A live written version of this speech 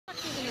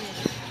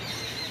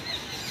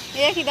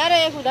एक इधर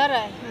है एक उधर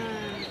है।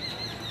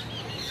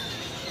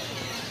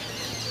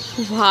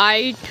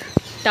 वाइट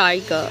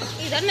टाइगर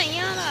इधर नहीं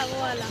आ रहा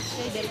वो वाला,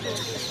 इधर को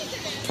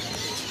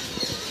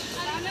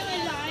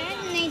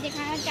नहीं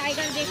देखा है।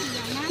 टाइगर देख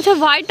लिया ना। अच्छा,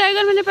 वाइट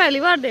टाइगर मैंने पहली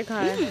बार देखा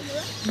है।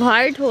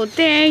 वाइट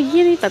होते हैं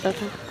ये नहीं पता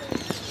था।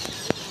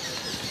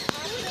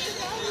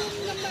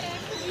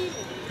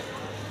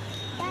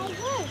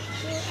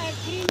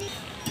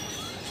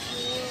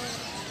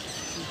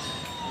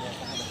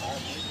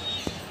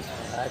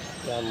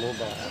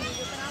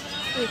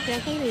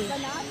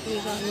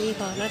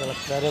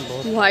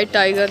 वाइट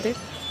टाइगर देख।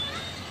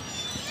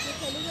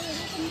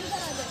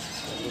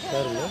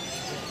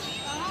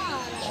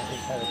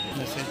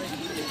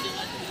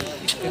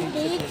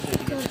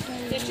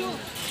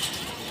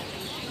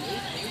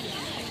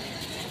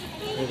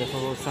 ये देखो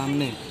वो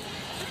सामने।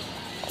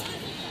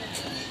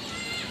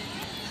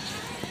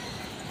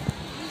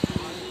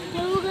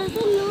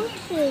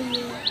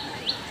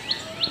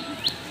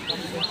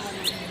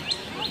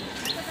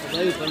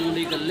 भाई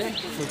पानी कर ले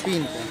तो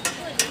पीन का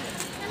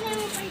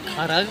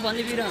खा रहा है,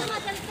 पानी पी रहा।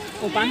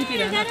 वो पानी पी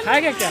रहा है ना,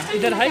 खाएगा क्या?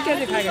 इधर है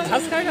क्या खाएगा?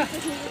 घास खाएगा।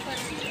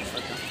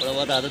 थोड़ा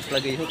बहुत आदत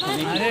लग गई हो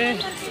खाने की। अरे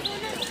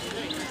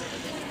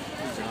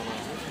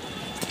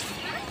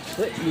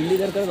गिल्ली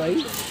कर भाई।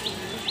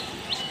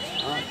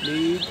 हाँ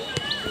प्लीज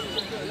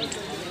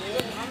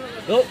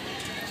दो।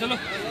 चलो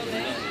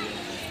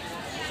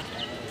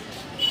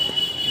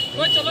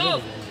चलो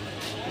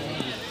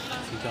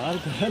शिकार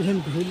करा लेन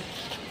भूल।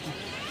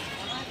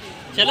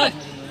 चलो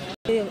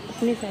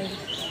अपनी साइड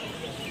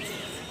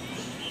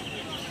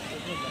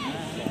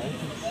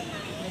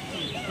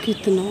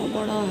कितना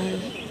बड़ा है।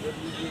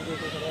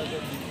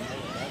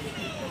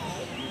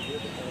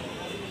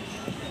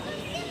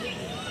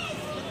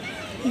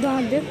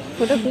 देख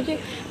फोटो खींचे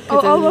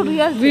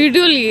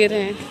वीडियो लिए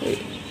रहे हैं,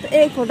 तो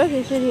एक फोटो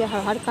खींच लिया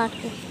हर काट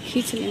के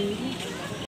खींच लेंगे।